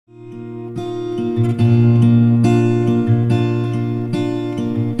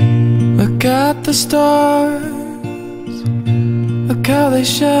Look at the stars, look how they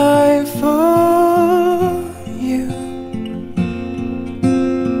shine for you,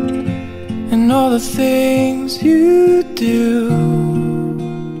 and all the things you do.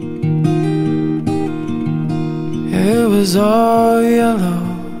 It was all yellow.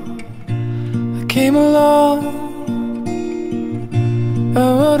 I came along, I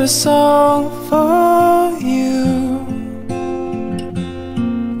wrote a song for you.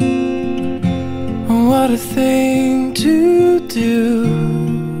 What a thing to do.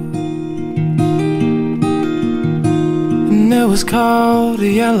 And it was called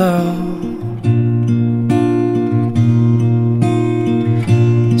yellow.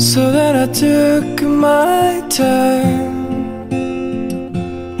 So then I took my turn.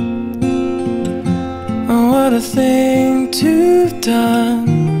 And what a thing to have done.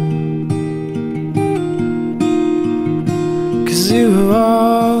 'Cause you were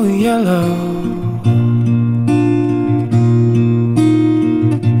all yellow.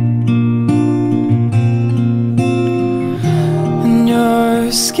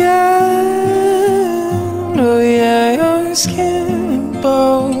 Skin, oh yeah, your skin and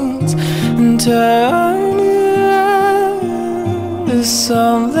bones, and turn it is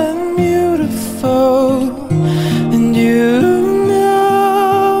something beautiful. And you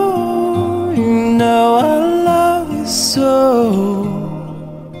know I love you so.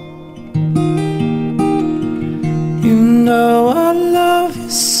 You know I love you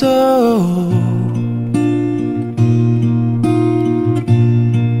so.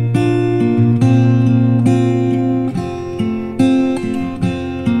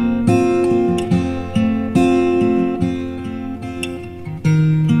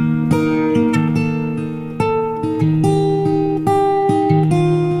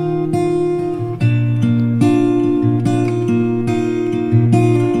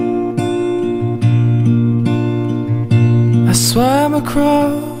 Swam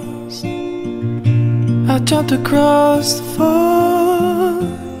across, I jumped across for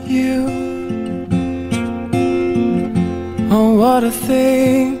you. Oh, what a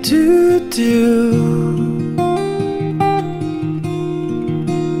thing to do.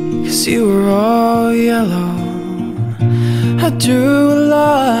 'Cause you were all yellow. I drew a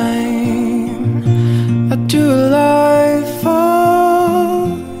line, I drew a line for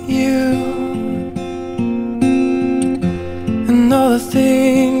you. All the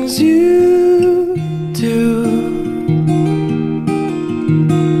things you do,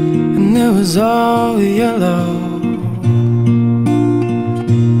 and it was all yellow.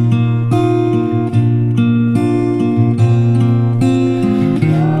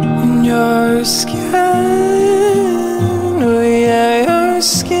 And your skin, oh yeah, your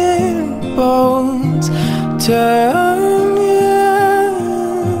skin and bones turn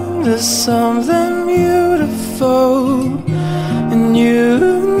into something beautiful. And you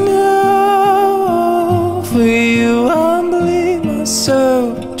know, for you I bleed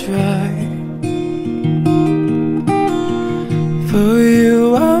myself dry. For you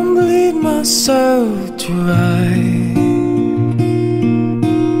I bleed myself dry.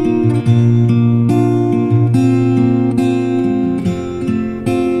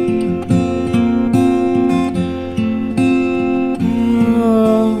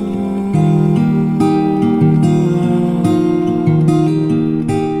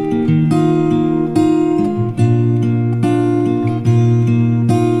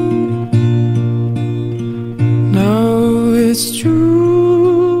 It's true.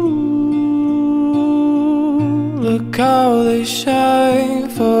 Look how they shine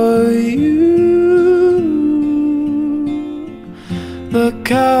for you. Look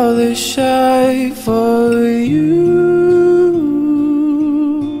how they shine for you.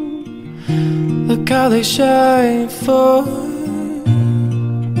 Look how they shine for you.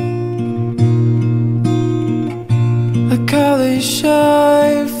 Look how they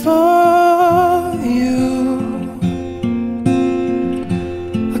shine for you.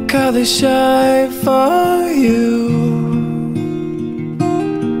 Look how they shine for you.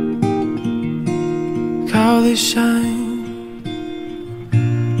 Look how they shine.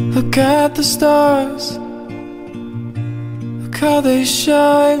 Look at the stars. Look how they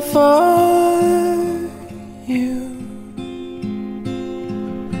shine for you.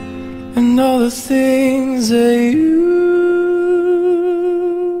 And all the things that you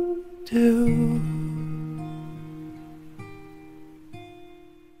do.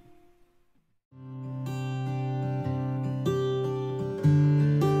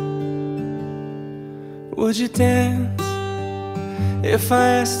 Would you dance if I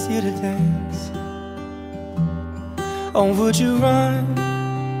asked you to dance? Or would you run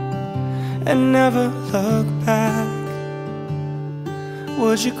and never look back?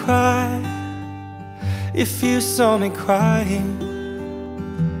 Would you cry if you saw me crying?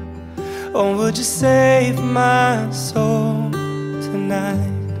 Or would you save my soul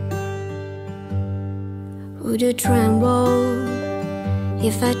tonight? Would you tremble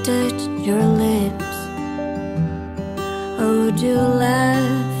if I touched your lips? Or would you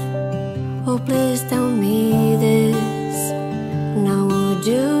laugh? Oh, please tell me this. Now would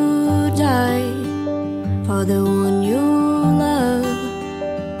you die for the one you love?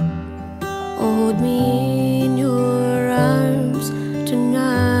 Or hold me in your arms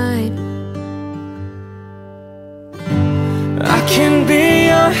tonight? I can be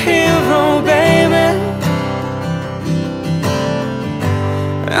your hero, baby.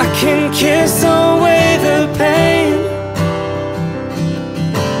 I can kiss away the pain.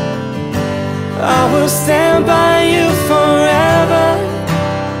 I will stand by you forever.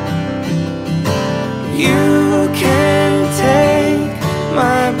 You can take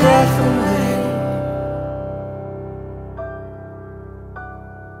my breath away.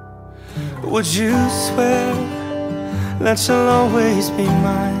 Would you swear that you'll always be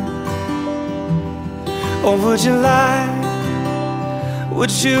mine? Or would you lie?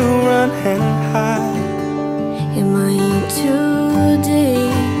 Would you run and hide? Am I in too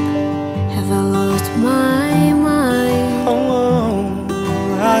deep? Have I lost my mind? Oh,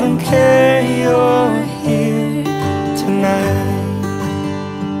 I don't care, you're here tonight.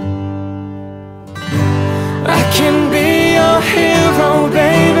 I can be your hero,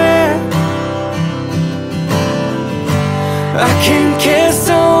 baby. I can kiss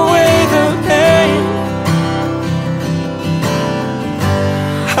away the pain.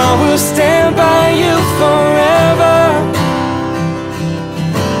 I will stand by you forever.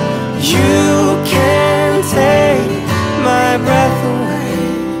 You can take my breath away.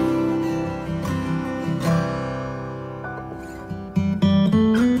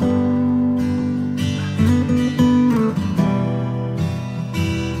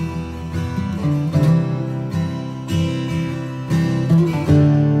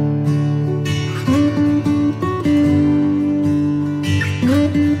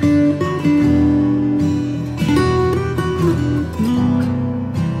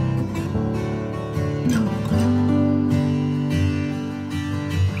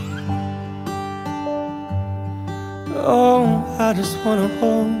 Oh, I just wanna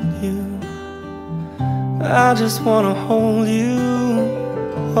hold you. I just wanna hold you.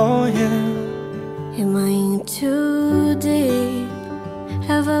 Oh yeah. Am I in too deep?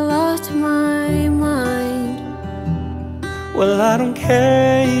 Have I lost my mind? Well, I don't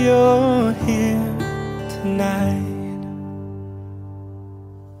care, you're here tonight.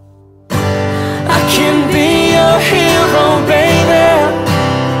 I can be your hero, baby.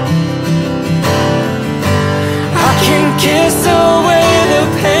 I can kiss away the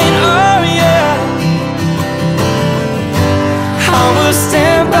pain, oh yeah. I will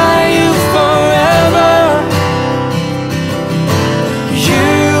stand by you forever.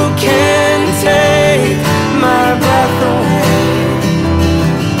 You can take my breath away.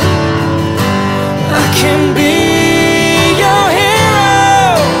 I can be your hero,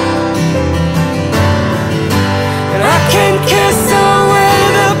 and I can kiss away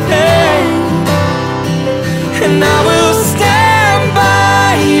the pain, and I will stand by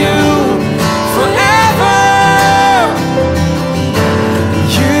you forever.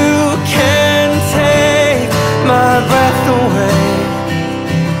 You can take my breath away.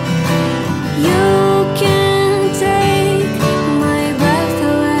 You can take my breath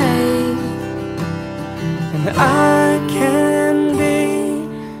away. And I can be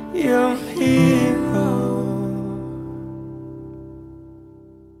your hero.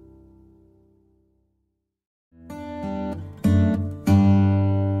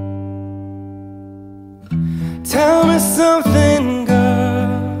 Tell me something, girl.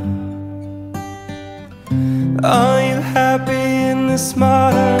 Are you happy in this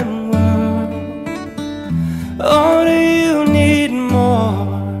modern world? Or do you need more?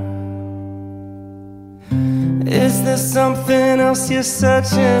 Is there something else you're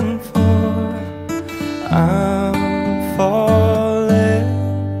searching for? I'm falling.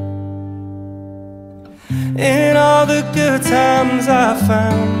 In all the good times I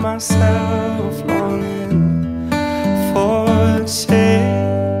found myself longing for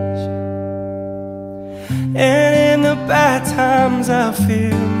change, and in the bad times I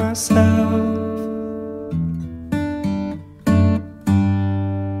feel myself.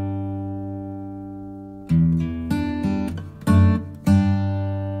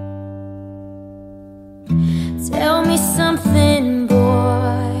 Tell me something, boy?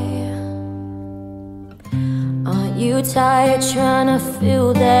 Aren't you tired trying to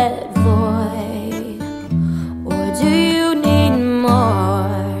fill that void? Or do you need more?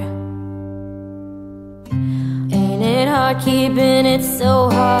 Ain't it hard keeping it so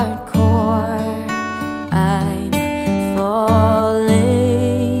hardcore? I'm falling.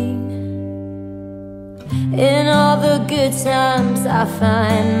 In all the good times I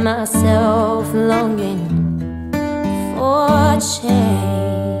find myself longing for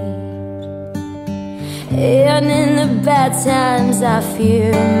change, and in the bad times I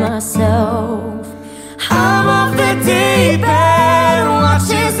fear myself. I'm off the deep end, watch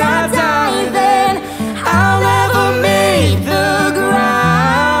as I dive in. I'll never make the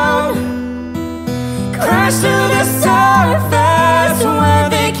ground, crash to the surface where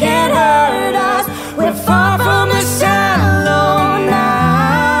they can't hurt us. We're far from the shallow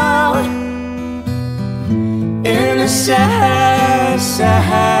now, in the shallow,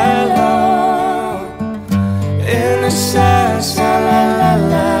 in the shallow,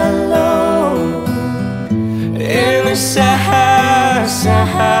 in the shallow.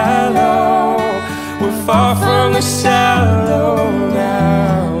 We're far from the shallow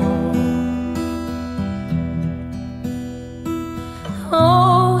now.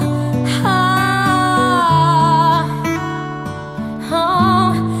 Oh,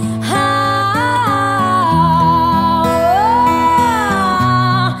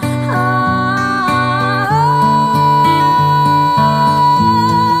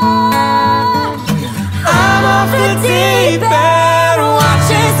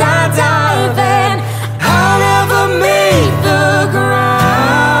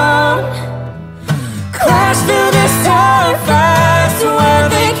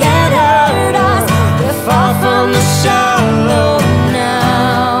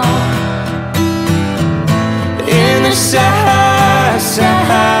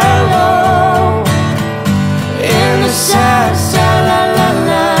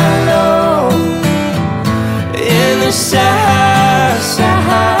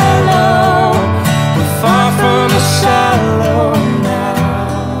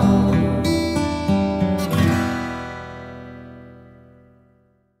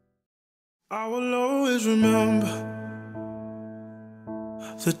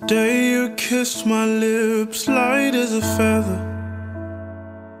 the day you kissed my lips, light as a feather.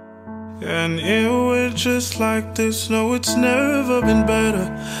 And it was just like this. No, it's never been better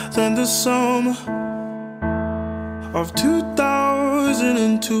than the summer of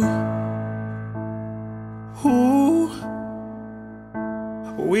 2002. Ooh,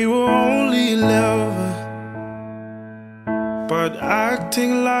 we were only 11, but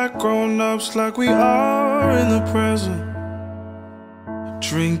acting like grown-ups, like we are in the present.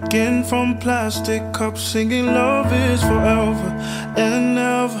 Drinking from plastic cups, singing love is forever and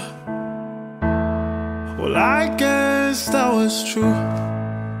never. Well, I guess that was true.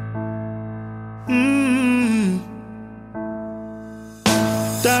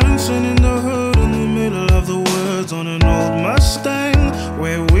 Dancing in the hood in the middle of the woods on an old Mustang,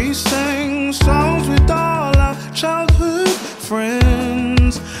 where we sang songs with all our childhood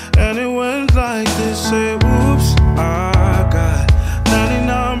friends. And it went like this, say, whoops, I got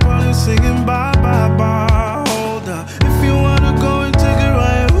 99 probably singing bye, bye, bye. Hold up, if you wanna go and take a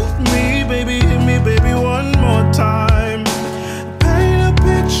ride with me, baby, hit me, baby, one more time. Paint a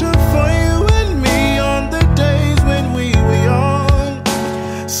picture for you and me on the days when we were young,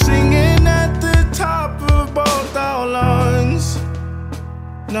 singing at the top of both our lungs.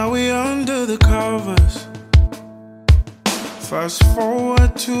 Now we under the covers. Fast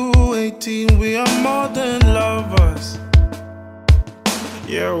forward to 18, we are more than lovers.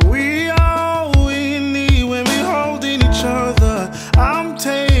 Yeah, we are all we need when we holding each other. I'm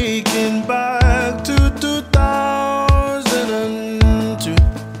taken back to 2002.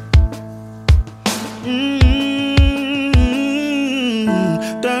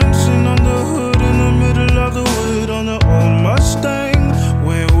 Dancing on the hood in the middle of the wood on the old Mustang,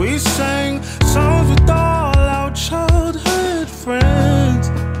 where we sang songs with all our childhood friends.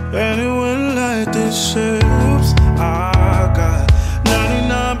 And it went like this, shit, oops, I got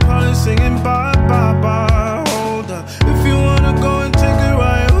 99 probably singing bye, bye, bye. Hold up, if you wanna go and take a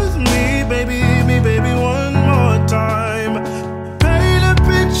ride with me, baby, hit me, baby, one more time. Paint a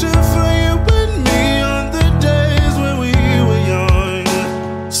picture for you and me on the days when we were young,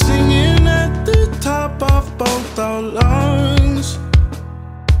 singing at the top of both our lungs.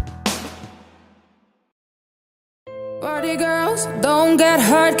 Party girls, don't get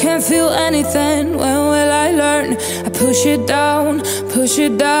hurt, can't feel anything. When will I learn? I push it down, push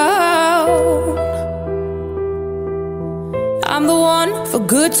it down. I'm the one for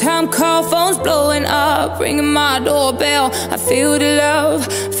good time call, phones blowing up, ringing my doorbell. I feel the love,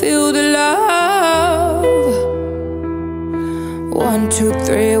 feel the love. 1, 2,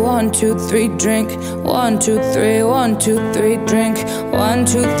 3, 1, 2, 3, drink. 1, 2, 3, 1, 2, 3, drink. 1,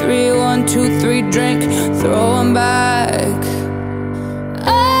 2, 3, 1, 2, 3, drink. Throw 'em back.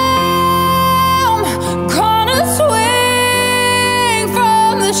 I'm gonna swing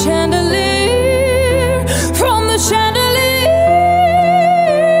from the chandelier, from the chandelier.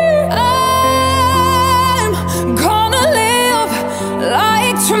 I'm gonna live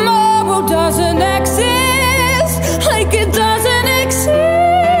like tomorrow doesn't exist, like it doesn't exist.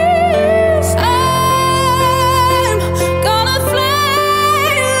 I'm gonna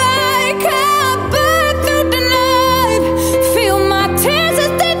fly like a bird through the night, feel my tears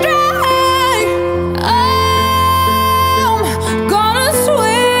as they dry. I'm gonna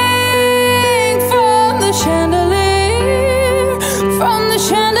swing from the chandelier, from the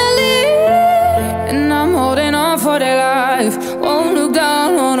chandelier. And I'm holding on for their life, won't look down,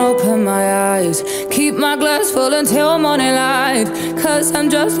 won't open my eyes. Keep my glass full until morning light, 'cause I'm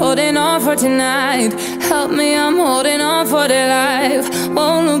just holding on for tonight. Help me, I'm holding on for their life.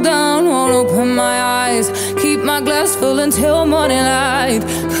 Won't look down, won't open my eyes. Keep my glass full until morning light,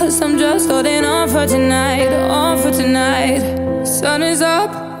 'cause I'm just holding on for tonight, on for tonight. Sun is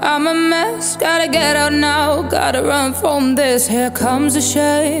up, I'm a mess, gotta get out now, gotta run from this. Here comes the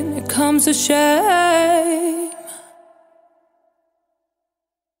shame, here comes the shame.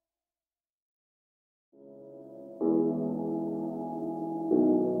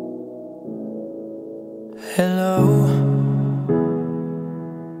 Hello,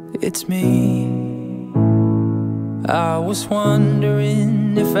 it's me. I was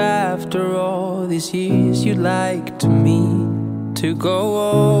wondering if after all these years you'd like to me to go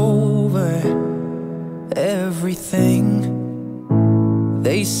over everything.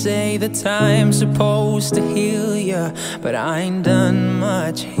 They say that time's supposed to heal ya, but I ain't done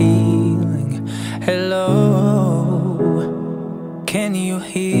much healing. Hello, can you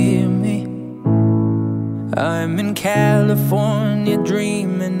hear me? I'm in California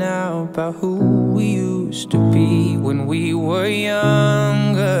dreaming now about who we used to be when we were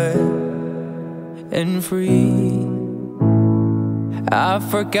younger and free. I've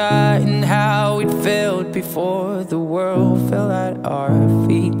forgotten how it felt before the world fell at our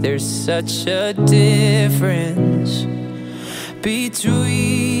feet. There's such a difference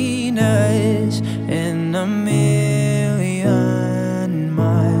between us and a million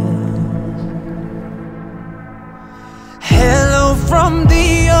miles. Hello from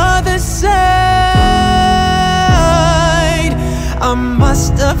the other side. I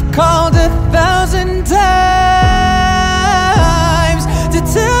must have called 1,000 times to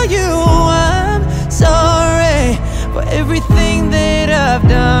tell you I'm sorry for everything that I've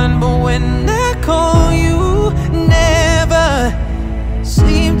done, but when I call you, never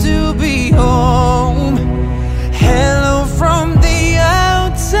seem to be home. Hello from the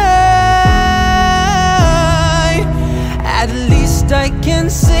outside. At least I can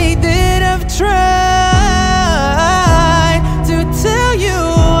say that I've tried to tell you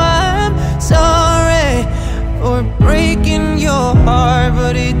I'm sorry for breaking your heart,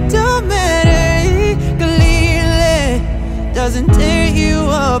 but it don't matter, it clearly doesn't tear you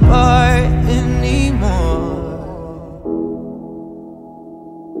apart anymore.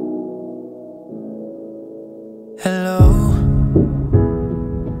 Hello,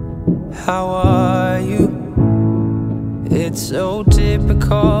 how are you? It's so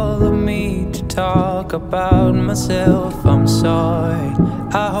typical of me to talk about myself. I'm sorry.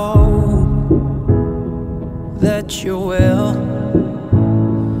 I hope that you're well.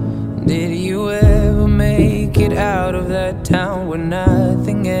 Did you ever make it out of that town where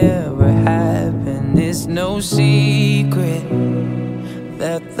nothing ever happened? It's no secret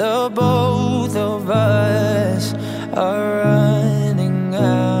that the both of us are running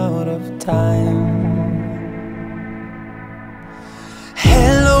out of time.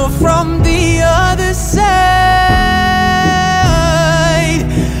 Hello from the other side.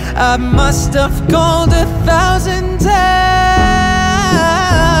 I must have called 1,000 times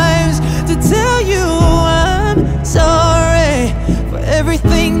to tell you I'm sorry for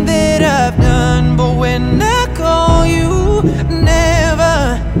everything that I've done, but when I call you, never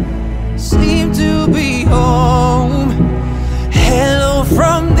seem to be home. Hello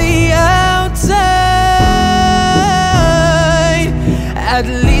from the outside. At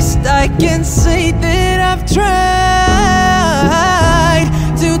least I can say that I've tried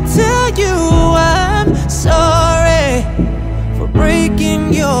to tell you I'm sorry for breaking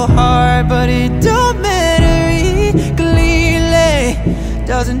your heart, but it don't matter, it clearly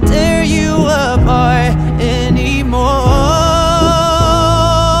doesn't tear you apart anymore.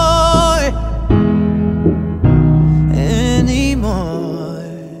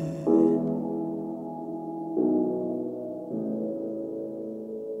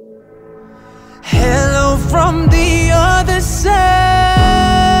 Hello from the other side.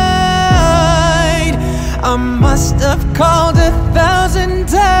 I must have called 1,000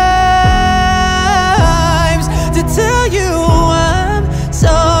 times to tell you I'm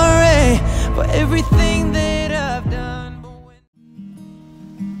sorry for everything that I've done.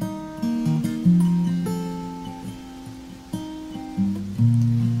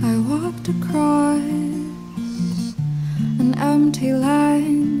 I walked across an empty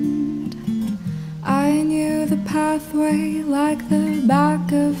land. I knew the pathway like the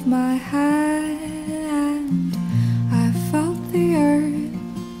back of my hand. I felt the earth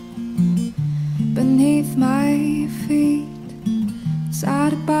beneath my feet.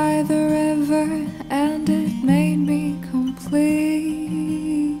 Sat by the river and it made me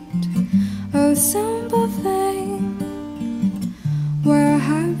complete. Oh, simple thing, where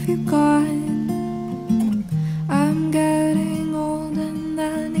have you gone? I'm getting old and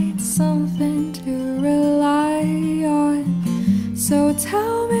I need something to rely on. So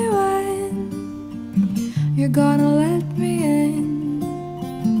tell me when you're gonna let me in.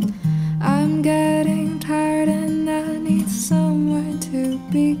 I'm getting tired and I need somewhere to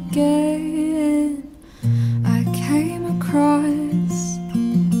begin. I came across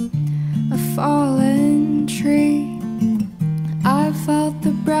a fallen tree. I felt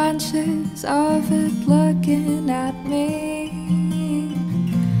the branches of it looking at me.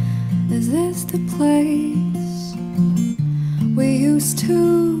 Is this the place we used to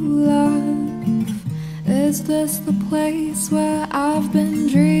love? Is this the place where I've been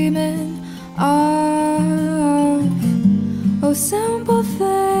dreaming of? Oh, simple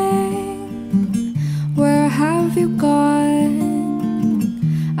thing, where have you gone?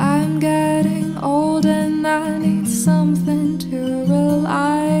 I'm getting old and I need something to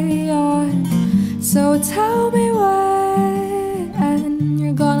rely on. So tell me when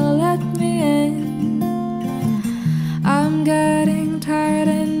you're gonna let me in. I'm getting tired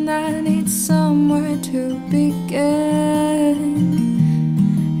and I need somewhere to begin.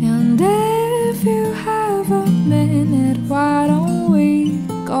 And if you have a minute, why don't we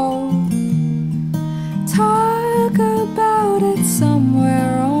go talk about it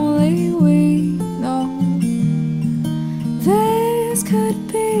somewhere only we know? This could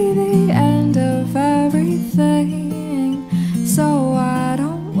be the end of everything, so why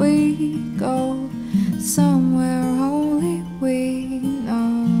don't we go somewhere only we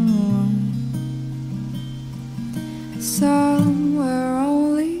know? Somewhere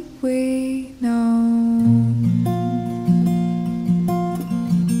only we know.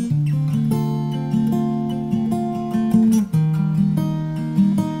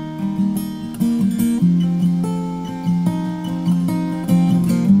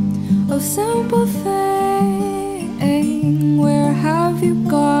 Oh, simple thing, where have you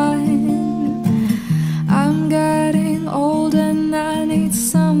gone? I'm getting old and I need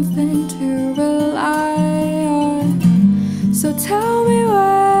something to rely on. So tell me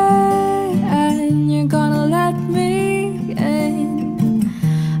when you're gonna let me in.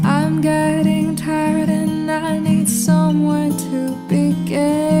 I'm getting tired and I need somewhere to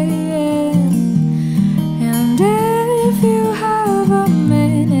begin. And if you have a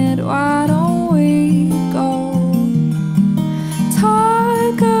minute, why don't we go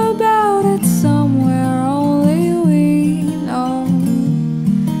talk about it somewhere only we know?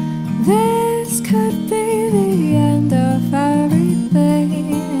 This could be the end of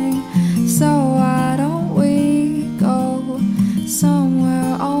everything, so why don't we go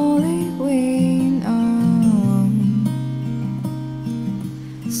somewhere only we know?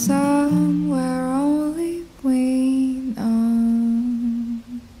 Somewhere only we know.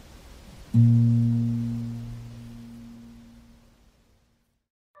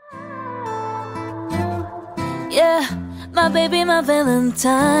 Yeah, my baby, my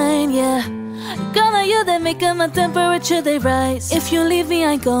Valentine, yeah. Gonna you that make my temperature they rise. If you leave me,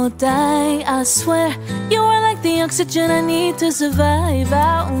 I go die. I swear, you are like the oxygen I need to survive.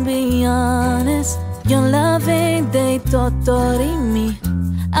 I'll be honest, your loving they torture me.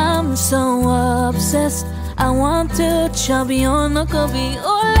 I'm so obsessed. I want to chop you no could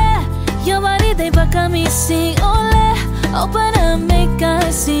ole. Your body they back at me see ole. Open up, make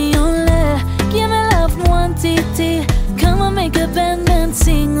I see ole. Give me love, Nwantiti. Come on, make a band and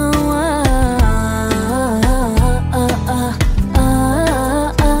sing oh,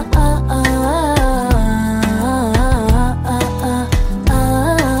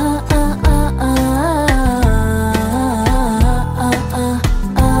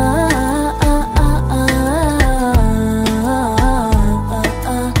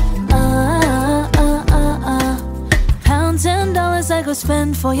 close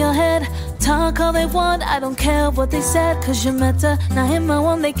friend for your head. Talk all they want, I don't care what they said. Cause you matter, now him I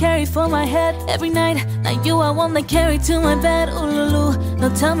want they carry for my head. Every night, now you I want they carry to my bed. Ooh lulu, no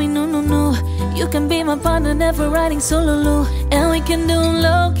tell me no no no. You can be my partner, never riding solo loo. And we can do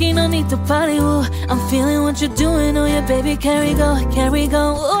low-key, no need to party woo. I'm feeling what you're doing, oh yeah baby, carry go,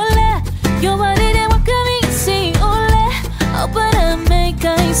 ole. Your body they walk me, see, ole. Open up, make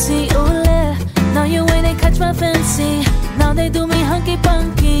I see, ole. Now you way they catch my fancy. Now they do me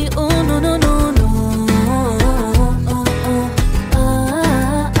hunky-punky, oh no no no no.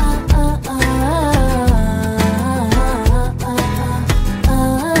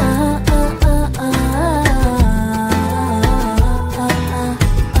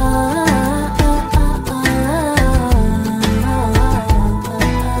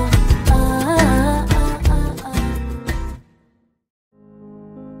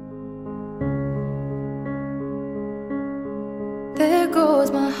 There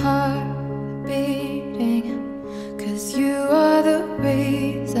goes my heart beating, 'cause you are the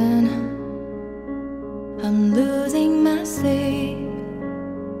reason I'm losing my sleep.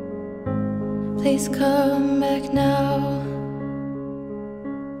 Please come back now.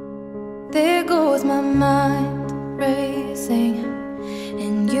 There goes my mind racing,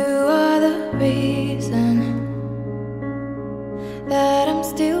 and you are the reason that I'm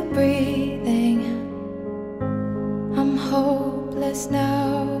still breathing. I'm hopeless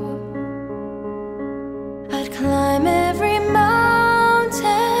now. I'd climb every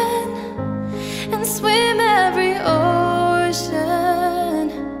mountain and swim every ocean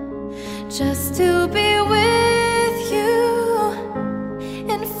just to be with you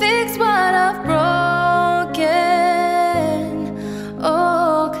and fix what I've broken.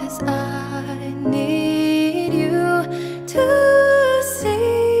 Oh, 'cause I need you to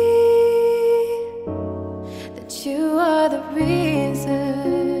see that you are the reason.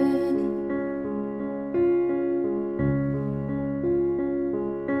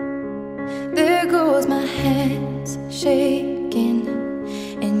 There goes my hands shaking,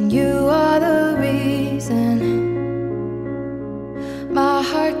 and you are the reason. My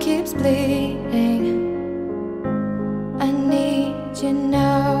heart keeps bleeding. I need you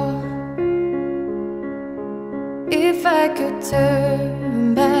now. If I could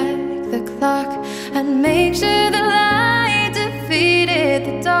turn back the clock and make sure the light defeated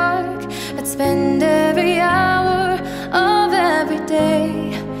the dark, I'd spend every hour of every day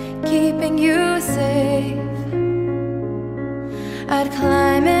keeping you safe. I'd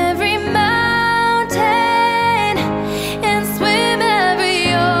climb every mountain and swim every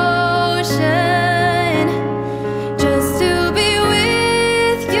ocean just to be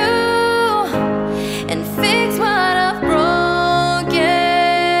with you and fix what I've broken.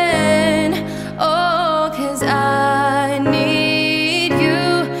 Oh, 'cause I need you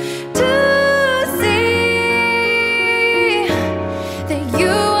to see that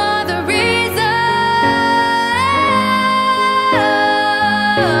you are the reason.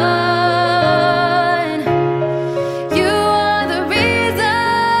 You are the reason.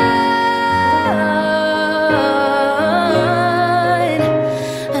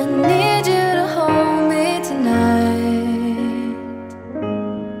 I need you to hold me tonight.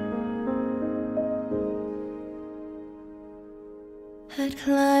 I'd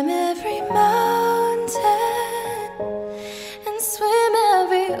climb every mountain and swim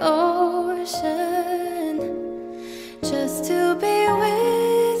every ocean just to be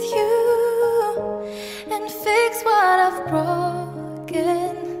with you and fix what I've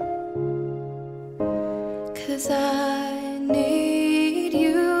broken. 'Cause I need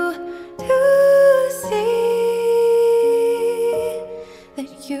you to see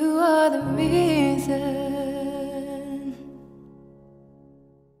that you are the reason.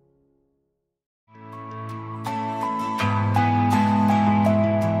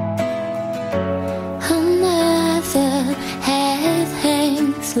 Another head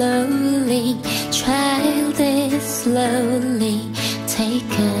hangs slowly, child is slowly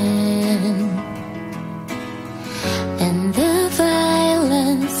taken, and the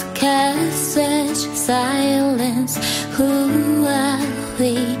violence casts such silence. Who are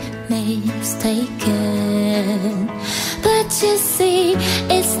we mistaken? But you see,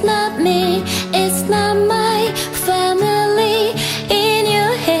 it's not me, it's not my family. In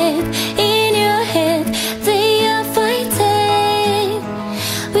your head, they are fighting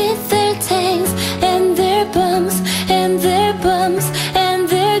with their tanks and their bombs and their bombs and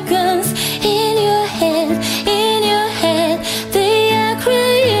their guns. In your head, they are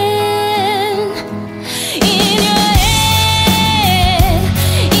crying. In your head,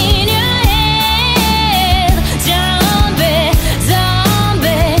 zombie, zombie.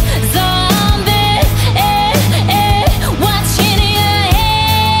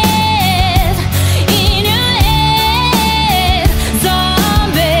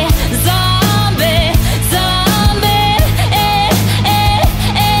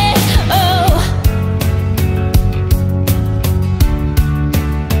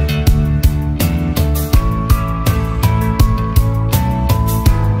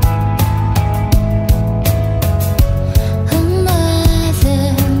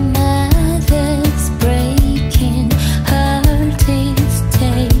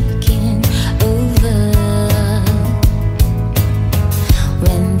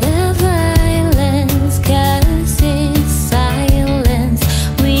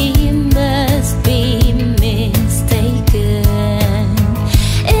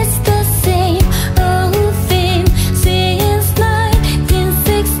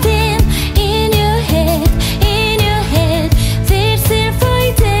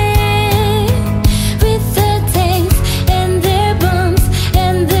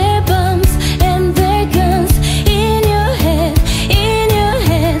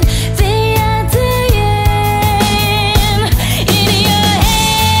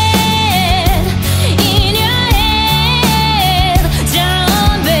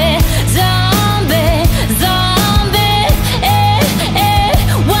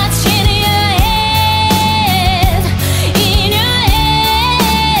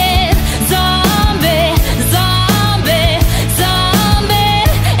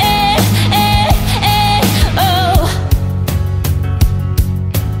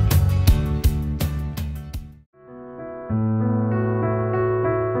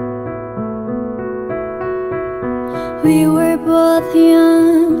 We were both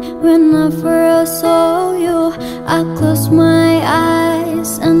young when I first saw you. I close my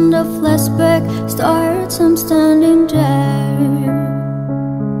eyes and the flashback starts. I'm standing there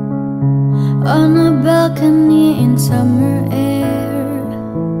on a balcony in summer air.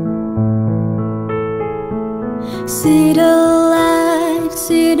 See the lights,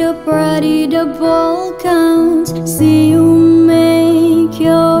 see the party, the ball counts. See you make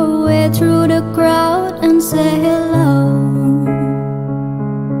your way through the crowd and say hello.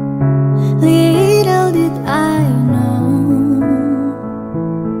 Little did I know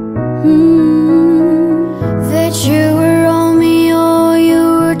that you were Romeo, you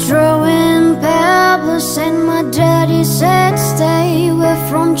were throwing pebbles, and my daddy said stay away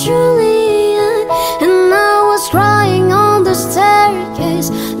from Juliet. And I was crying on the staircase,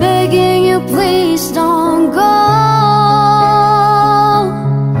 begging you please don't go.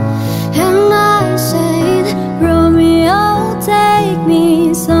 And I said, Romeo, take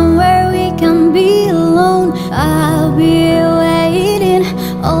me somewhere we can be alone. I'll be waiting,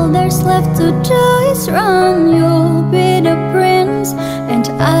 all there's left to do is run. You'll be the prince and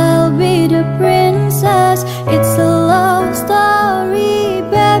I'll be the princess. It's a love story,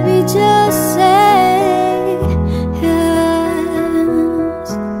 baby, just say yes.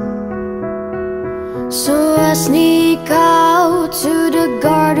 So I sneak out to the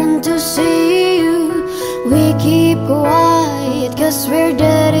garden to see you. We keep quiet cause we're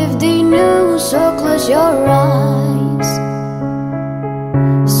dead if they knew. So close your eyes,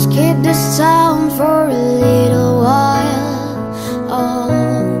 skip this town for a little while.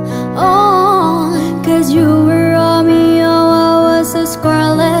 Oh, cause you were Romeo, I was a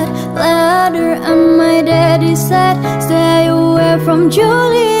scarlet letter, and my daddy said stay away from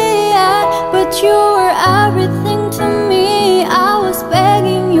Juliet. But you were everything to me, I was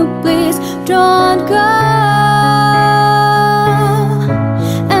begging you please don't go.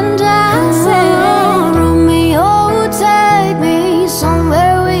 And I said, Romeo, take me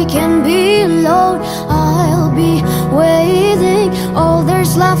somewhere we can be alone. I'll be waiting, all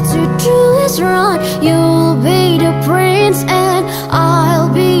there's left to do is run. You'll be the prince and I'll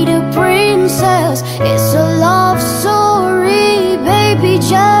be the princess. It's a love story, baby,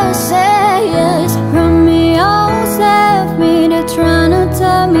 just say yes. Romeo, save me, they're trying to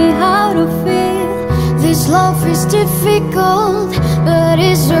tell me how to feel. This love is difficult, but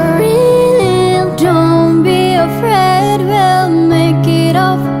it's real. Don't be afraid, we'll make it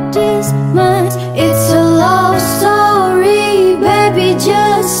off this month. It's a love story, baby,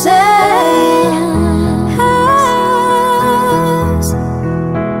 just say yes.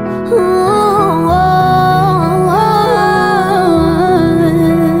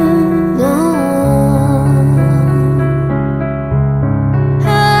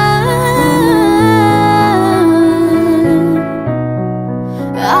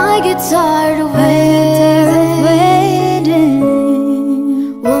 Tired of waiting,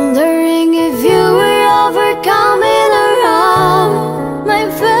 wondering if you were ever coming around. My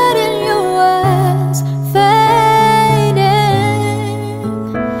faith in you was fading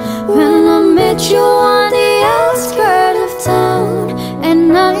when I met you on the outskirts of town.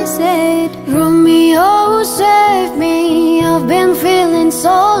 And I said, Romeo, save me, I've been feeling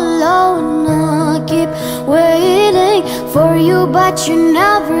so alone. I keep waiting for you, but you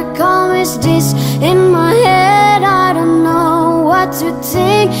never come. Is this in my head? I don't know what to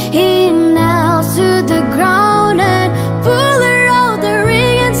think. He knelt to the ground and pulled her out the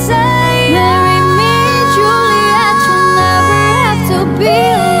ring and say, marry me, Juliet, you'll never have to be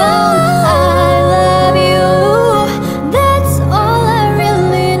alone. I love you, that's all I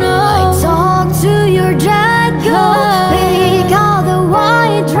really know. I talked to your dad, go pick out the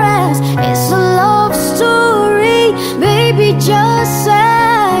white dress. It's a love story, baby, just say.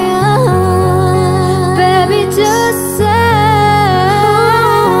 Just say,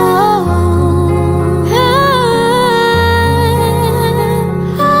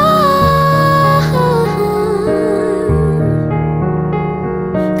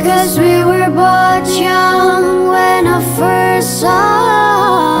 cause we were both young when I first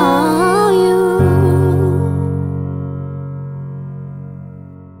saw you.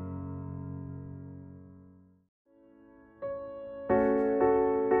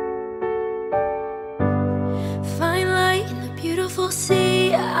 Fine light in the beautiful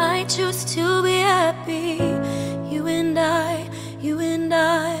sea, I choose to be happy. You and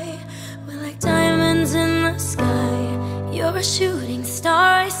I, we're like diamonds in the sky. You're a shooting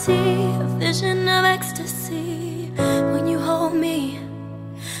star, I see a vision of ecstasy. When you hold me,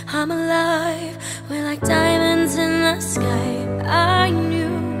 I'm alive. We're like diamonds in the sky. I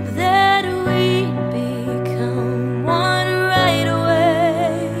knew that we'd become one.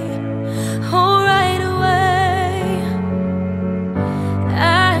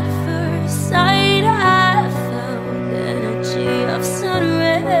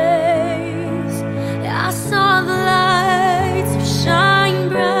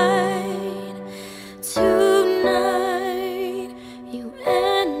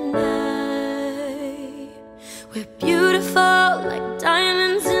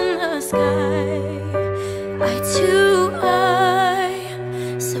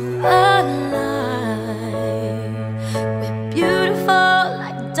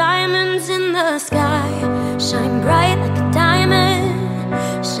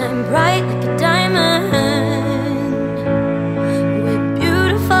 bright like a diamond. We're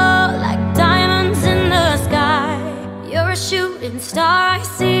beautiful like diamonds in the sky. You're a shooting star, I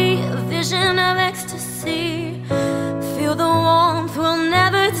see a vision of ecstasy. Feel the warmth, we'll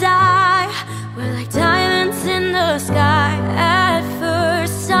never die. We're like diamonds in the sky. At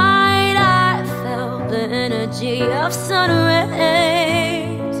first sight, I felt the energy of sun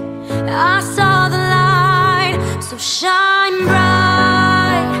rays. I saw the light, so shine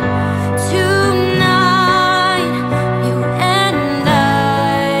bright tonight, you and I.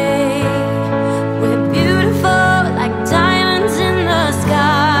 We're beautiful like diamonds in the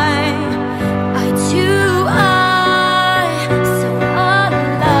sky. Eye to eye, so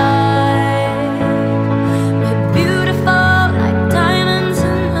alive. We're beautiful like diamonds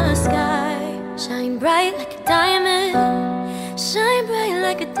in the sky. Shine bright like a diamond. Shine bright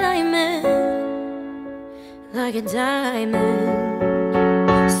like a diamond. Like a diamond.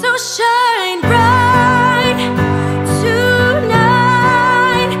 So shine bright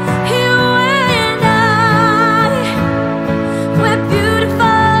tonight, you and I. We're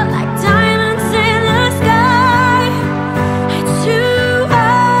beautiful like diamonds in the sky. Eye to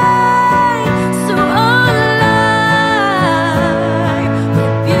eye, so alive.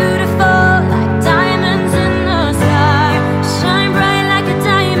 We're beautiful like diamonds in the sky. Shine bright like a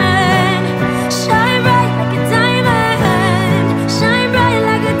diamond. Shine bright like a diamond. Shine bright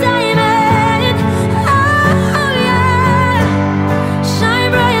like a diamond. Oh yeah. Shine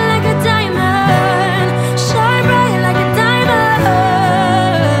bright like a diamond. Shine bright like a diamond.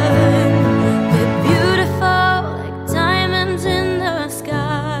 We're beautiful like diamonds in the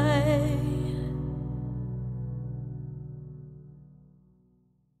sky.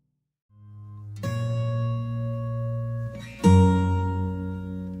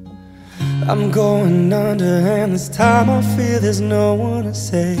 I'm going under, and this time I feel there's no one to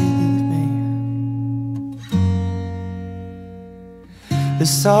save me.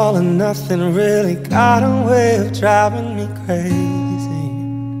 This all or nothing really got a way of driving me crazy.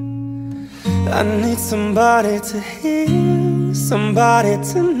 I need somebody to hear, somebody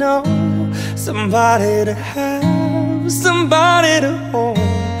to know, somebody to have, somebody to hold.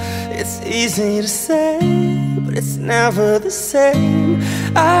 It's easy to say, but it's never the same.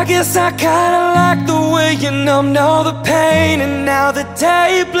 I guess I kinda like the way you numbed all the pain. And now the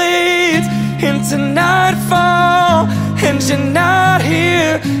day bleeds into nightfall, and you're not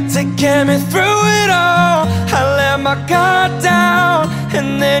here to get me through it all. I let my guard down,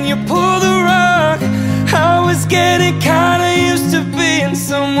 and then you pull the rug. I was getting kinda used to being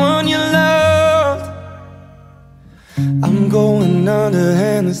someone you loved. I'm going under,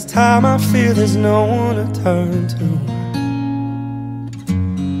 and this time I feel there's no one to turn to.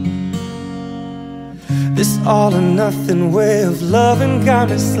 This all or nothing way of loving got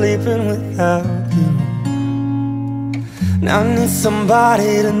me sleeping without you. Now I need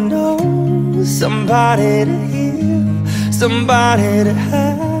somebody to know, somebody to hear, somebody to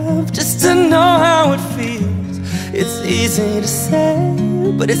have, just to know how it feels. It's easy to say,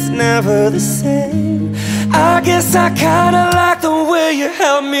 but it's never the same. I guess I kinda like the way you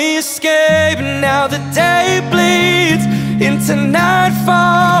helped me escape. And now the day bleeds into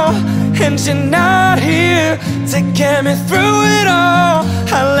nightfall, and you're not here to get me through it all.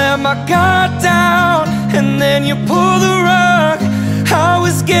 I let my guard down, and then you pull the rug. I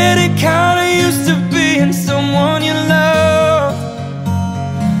was getting kinda used to being someone you love.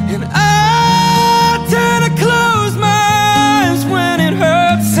 And I tend to close my eyes when it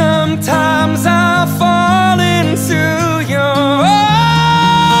hurts. Sometimes I fall into your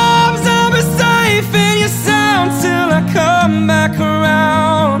arms. I'll be safe in your sound till I come back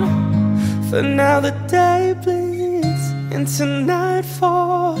around. For now the day bleeds into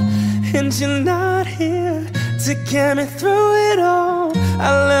nightfall, and you're not here to get me through it all. I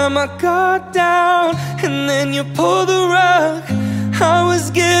let my guard down, and then you pull the rug. I was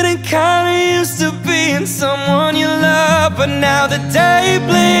getting kinda used to being someone you love. But now the day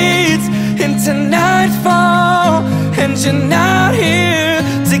bleeds into nightfall, and you're not here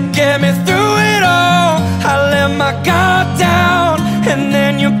to get me through it all. I let my guard down, and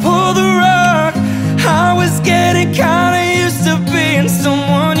then you pull the rug. I was getting kinda used to being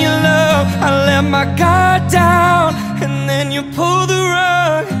someone you love. I let my guard down, and then you pull the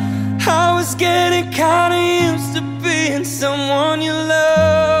rug. I was getting kinda used to being someone you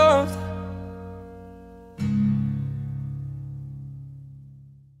loved.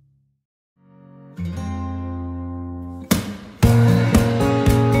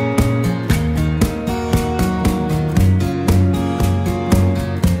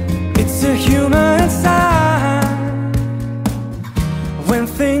 It's a human sign when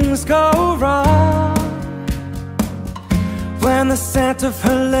things things go wrong, when the scent of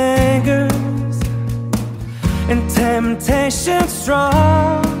her lingers and temptation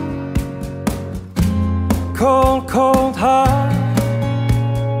strong. Cold, cold heart,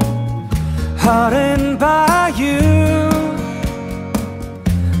 hardened by you.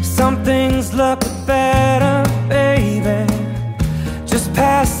 Some things look better, baby, just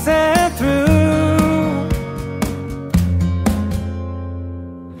passing through.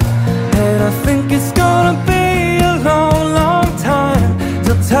 And I think it's gonna be a long, long time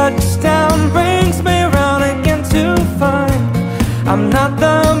till touchdown brings me round again to find I'm not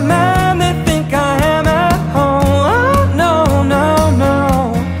the man they think I am at home. Oh, no, no, no.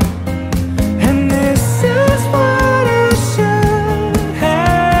 And this is what I should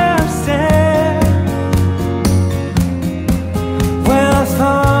have said when I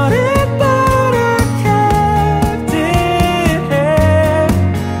thought it, but I kept it.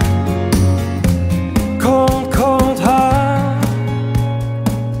 Cold, cold heart,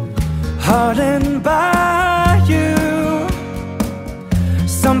 hardened by you.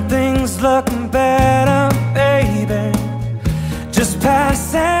 Some things look better, baby, just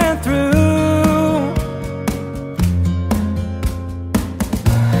passing through.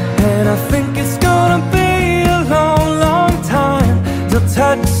 And I think it's gonna be a long, long time till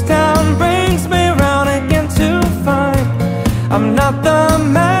touchdown brings me round again to find I'm not the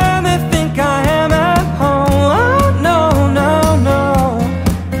man they think I am at home. Oh, no, no, no.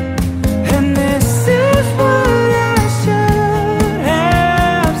 And this is what I should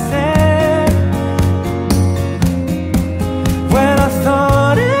have said when I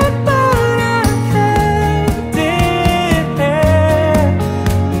thought it, but I kept it.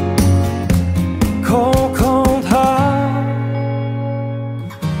 Cold, cold heart,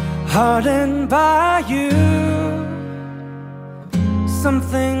 hardened by you. Some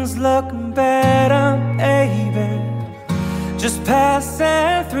things look better, baby, just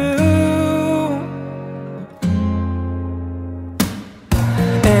passing through.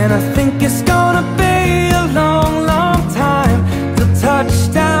 And I think it's gonna be a long, long time till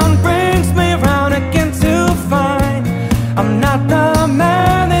touchdown brings me round again to find I'm not the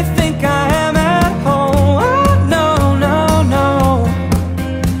man they think I am at home. Oh, no, no, no.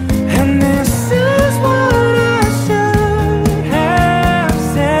 And this is what I should have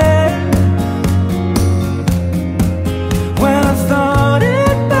said when I thought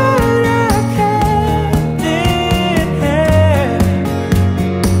it, but I kept it.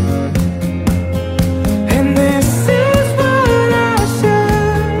 And this is what I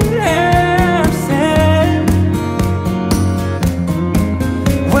should have said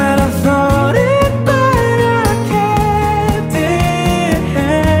when I thought it, but I kept it.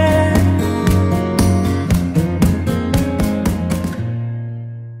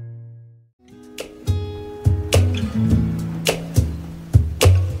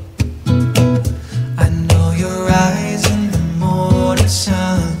 I know your eyes in the morning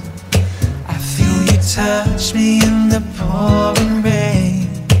sun. I feel you touch me in the pouring rain.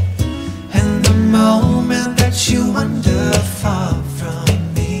 And the moment that you wander far from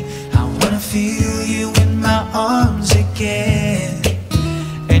me, I wanna feel you in my arms again.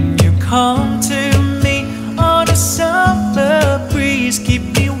 And you come to me on a summer breeze, keep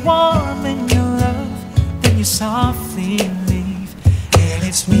me warm in your love, then you softly leave. And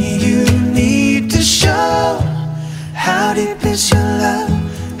it's me you need to show. How deep is your love?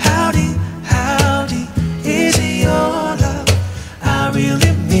 How deep is your love? I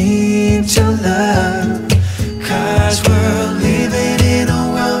really need your love. 'Cause we're living in a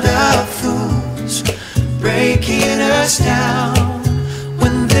world of fools, breaking us down.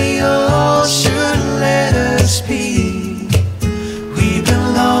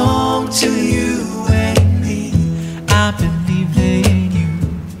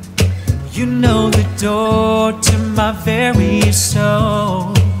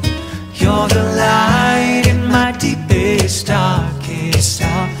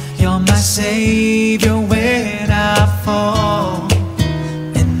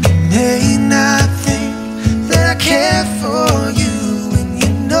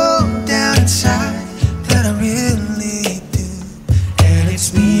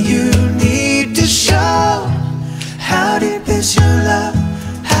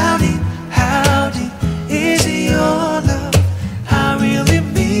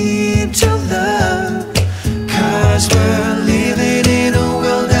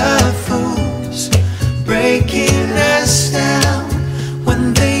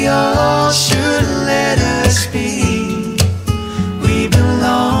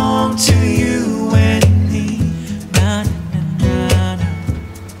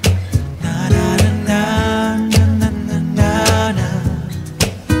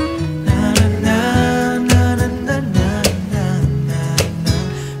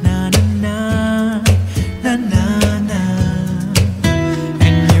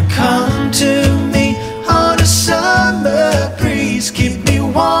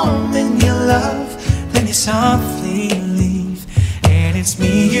 it's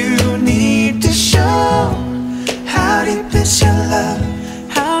me you need to show. How deep is your love?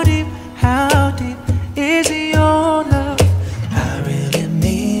 How deep is your love? I really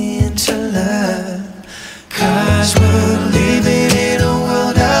mean to love. 'Cause we're living in a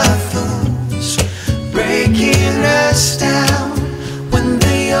world of fools, breaking us down when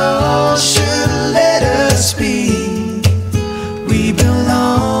they all should let us be. We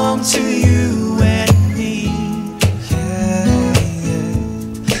belong to you and me. Yeah, yeah.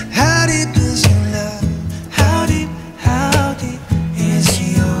 How deep is your love? How deep is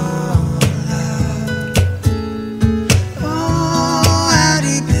your love? Oh, how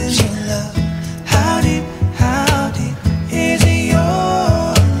deep is your love? How deep is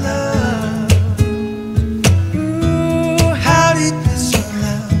your love? Ooh, how deep is your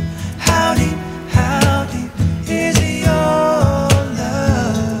love? How deep is your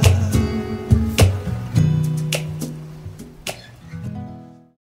love?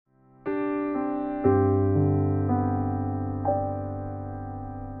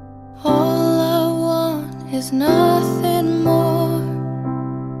 All I want is nothing more,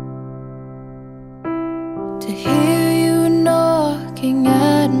 to hear you knocking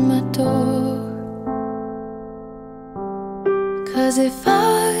at my door. 'Cause if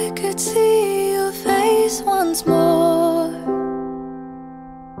I could see your face once more,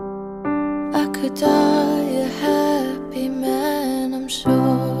 I could die a happy man, I'm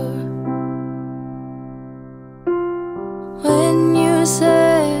sure. When you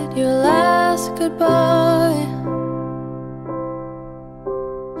said your last goodbye,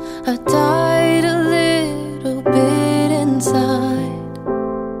 I died a little bit inside.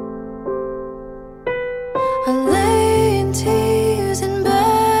 I lay in tears in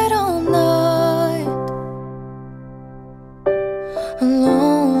bed all night,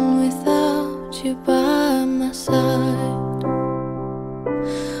 alone without you by my side.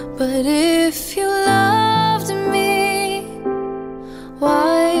 But if you loved me,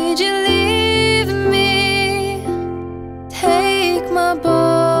 why'd you leave me? Take my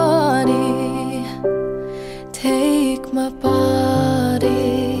body, take my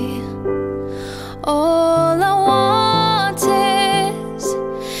body. All I want is,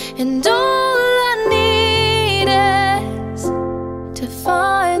 and all I need is, to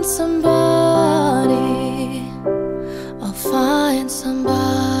find somebody. I'll find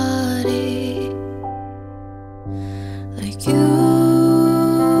somebody like you.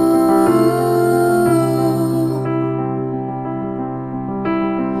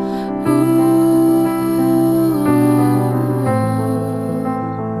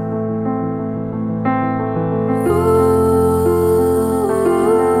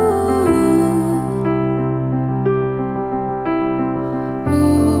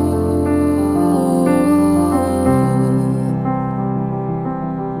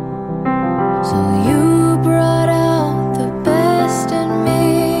 So you brought out the best in me,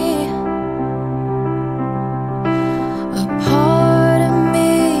 a part of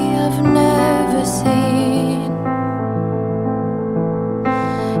me I've never seen.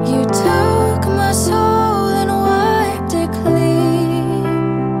 You took my soul and wiped it clean.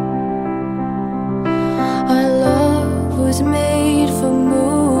 Our love was made for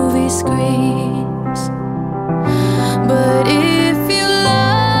movie screens. But if you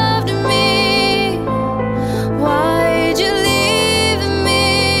loved me, why'd you leave me?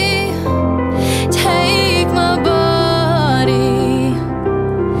 Take my body,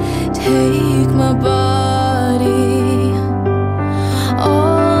 take my body.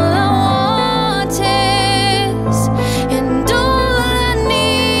 All I want is, and all I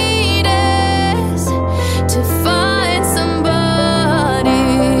need is, to find somebody.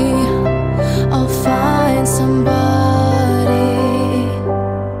 I'll find somebody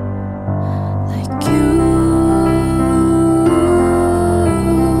like you.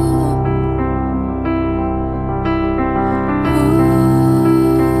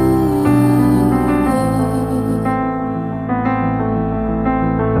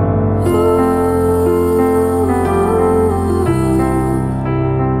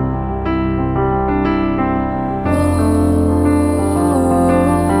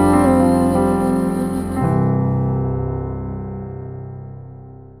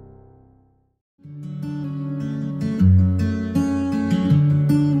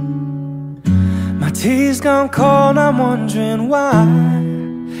 My tea's gone cold, I'm wondering why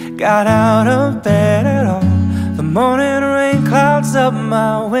got out of bed at all. The morning rain clouds up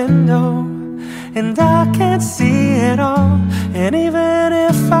my window, and I can't see it all. And even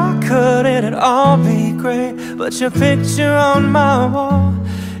if I could, it'd all be great. But your picture on my wall,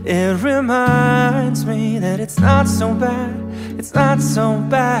 it reminds me that it's not so bad. it's not so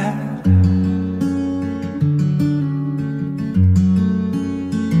bad.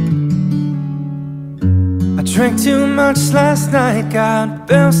 I drank too much last night, got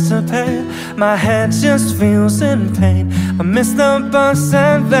bills to pay. My head just feels in pain. I missed the bus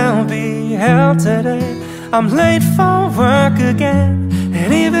and they'll be hell today. I'm late for work again,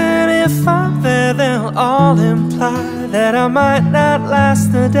 and even if I'm there, they'll all imply that I might not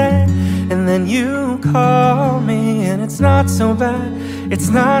last the day. And then you call me, and it's not so bad, it's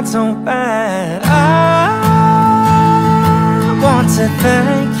not so bad. I want to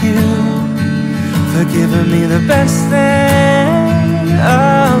thank you for giving me the best day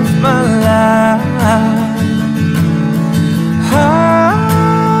of my life. Oh,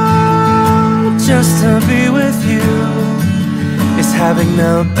 just to be with you is having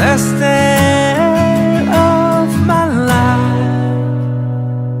the best day of my life.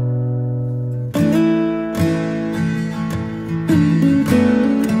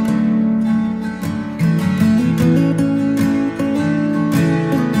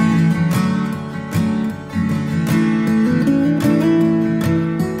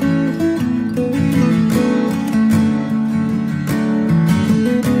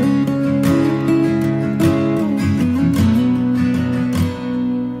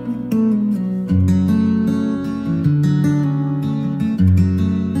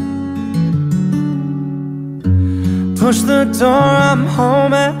 Push the door, I'm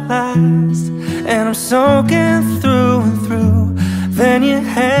home at last, and I'm soaking through and through. Then you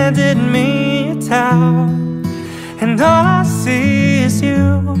handed me a towel, and all I see is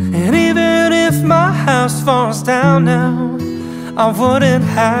you. And even if my house falls down now, I wouldn't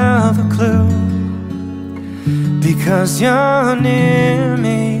have a clue, because you're near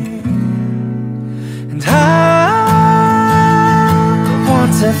me. And I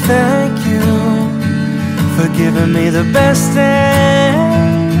want to thank you for giving me the best day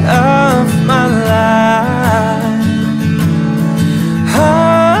of my life. Oh,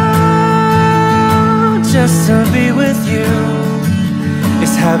 just to be with you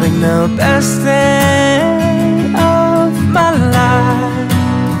is having the best day of my life.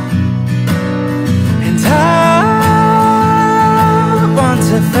 And I want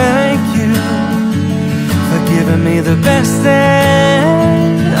to thank you for giving me the best day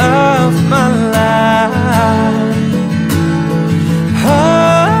of my life.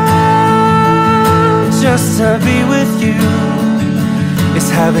 Just to be with you is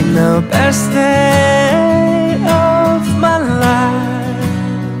having the best day of my life.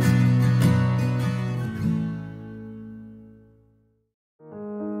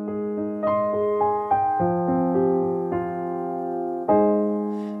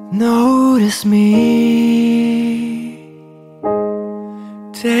 Notice me,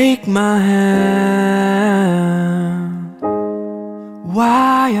 take my hand.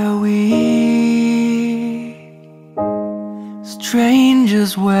 Why are we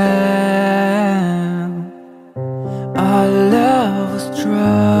strangers when our love was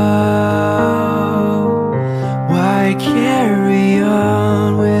drowned? Why carry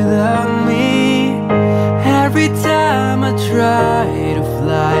on without me? Every time I try to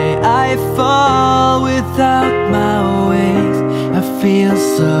fly, I fall without my wings. I feel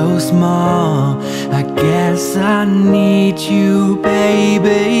so small, I guess I need you,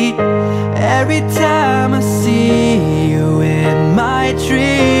 baby. Every time I see you in my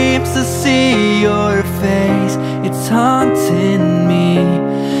dreams, I see your face, it's haunting me.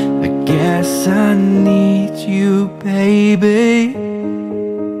 I guess I need you, baby.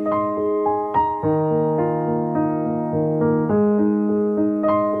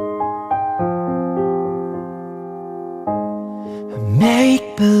 Make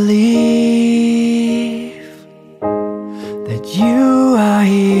believe that you are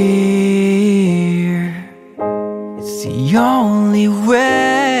here. It's the only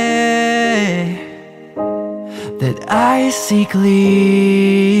way that I see clear.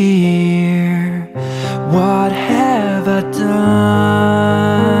 What have I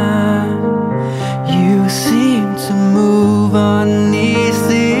done? You seem to move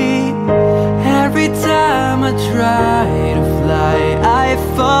uneasy. Every time I try to fly, I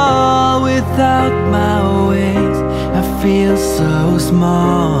fall without my wings. I feel so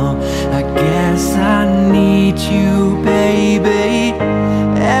small, I guess I need you, baby.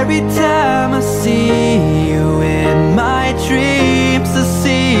 Every time I see you in my dreams, I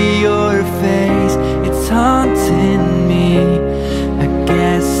see your face, it's haunting me. I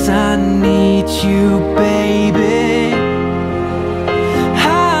guess I need you, baby. I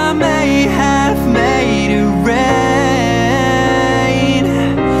may have made it rain,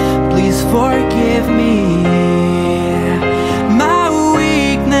 please forgive me.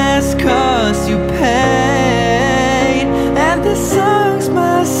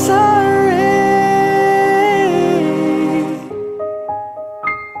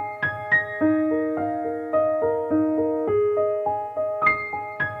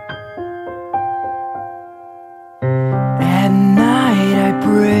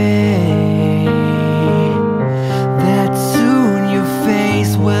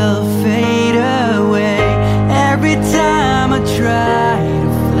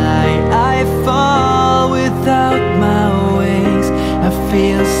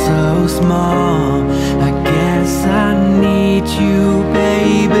 feel so small. I guess I need you,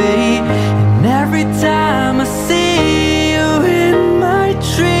 baby. And every time I see you in my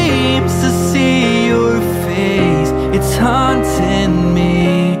dreams, I see your face, it's haunting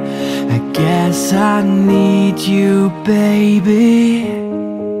me. I guess I need you, baby.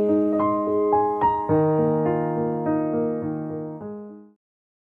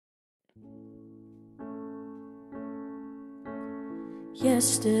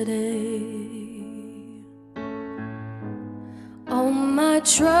 Yesterday, all my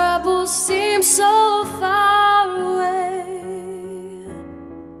troubles seem so far away.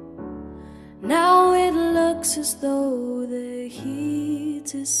 Now it looks as though they're here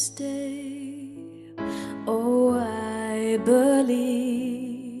to stay. Oh, I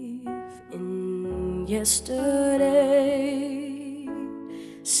believe in yesterday.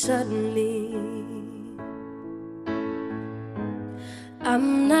 Suddenly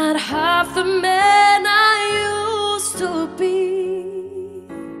I'm not half the man I used to be.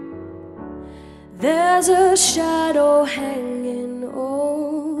 There's a shadow hanging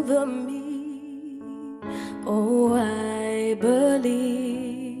over me. Oh, I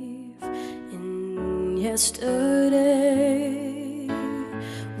believe in yesterday.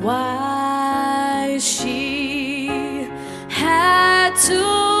 Why she had to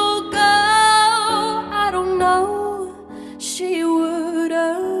go, I don't know. She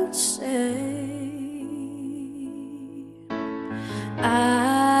wouldn't say.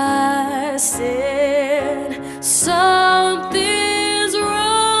 I said something's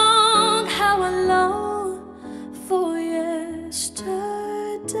wrong. How I long for yesterday.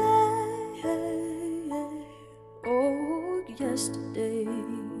 Oh, yesterday.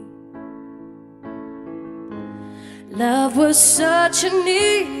 Love was such an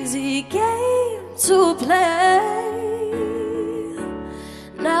easy game to play.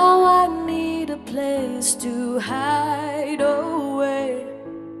 Now I need a place to hide away.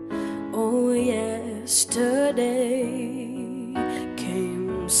 Oh, yesterday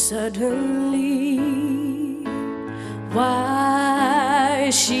came suddenly. Why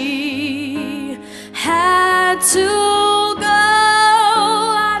she had to go,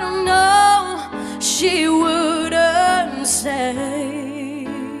 I don't know. She wouldn't say.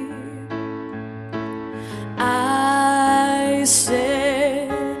 I said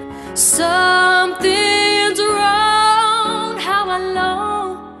something's wrong. How I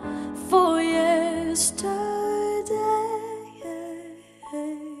long for yesterday.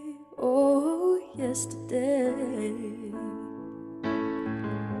 Oh, yesterday.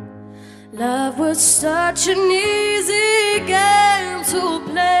 Love was such an easy game to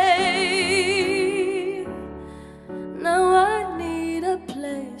play. Now I need a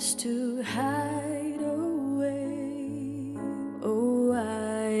place to hide away. Oh,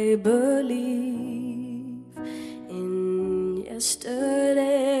 I believe in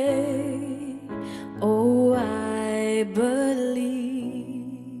yesterday. Oh, I believe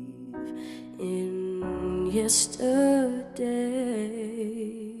in yesterday.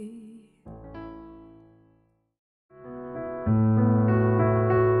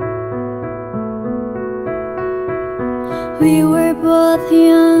 We were both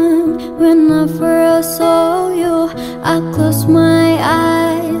young when I first saw you. I closed my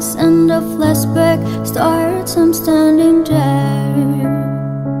eyes and the flashback starts. I'm standing there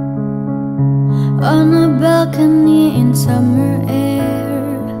on a balcony in summer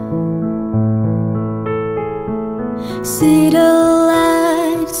air. See the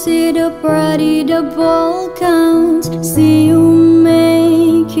lights, see the party, the ball counts. See you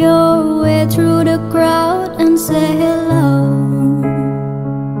make your way through the crowd and say hello.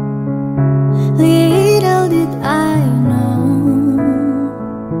 Little did I know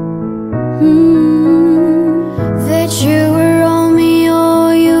that you were Romeo,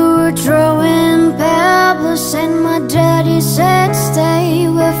 you were throwing pebbles, and my daddy said stay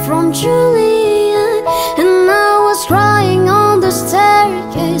away from Juliet. And I was crying on the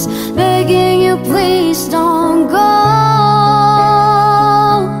staircase, begging you please don't go.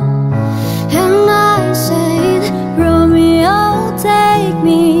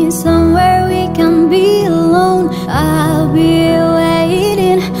 Somewhere we can be alone. I'll be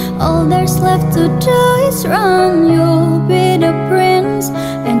waiting. All there's left to do is run. You'll be the prince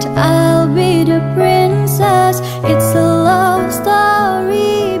and I'll be the princess. It's a love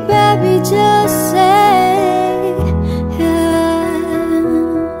story, baby, just say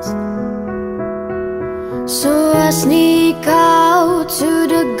yes. So I sneak out to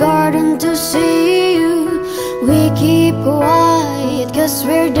the garden to see you. We keep quiet, 'cause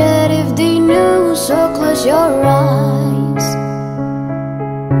we're dead if they knew. So close your eyes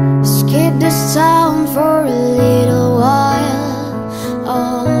keep this town for a little while.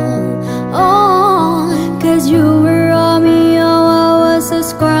 Oh, cause you were Romeo, I was a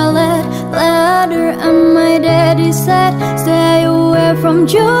scarlet letter, and my daddy said stay away from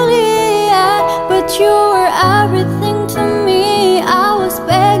Juliet. But you were everything to me, I was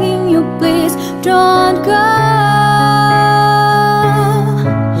begging you please don't go.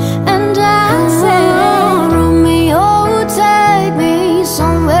 And I said, Romeo, take me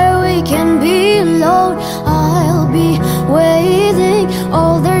somewhere we can be alone. I'll be waiting,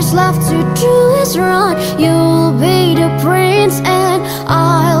 all there's left to do is run. You'll be the prince and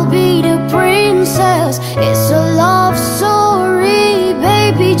I'll be the princess. It's a love story,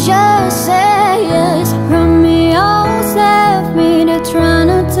 baby, just say yes. Romeo, save me, they're trying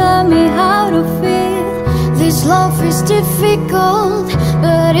to tell me how to feel. This love is difficult,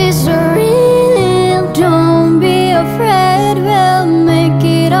 but it's real. Don't be afraid, we'll make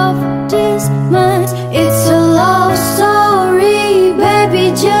it off this month. It's a love story, baby,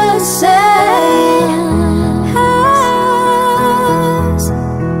 just say yes.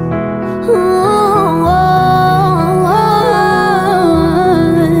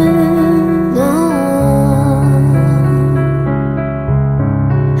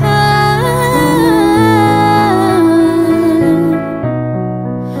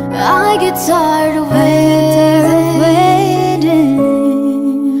 I get tired of waiting,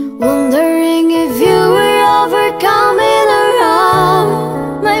 wondering if you were ever coming around.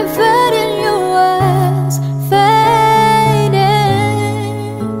 My faith in you was fading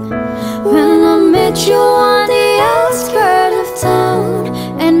when I met you on the outskirts of town,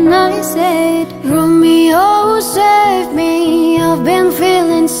 and I said, Romeo, save me, I've been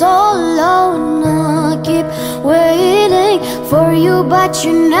feeling so alone. I keep waiting for you, but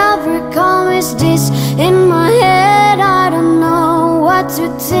you never come. Is this in my head? I don't know what to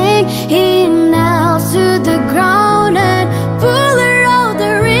think. He nails to the ground and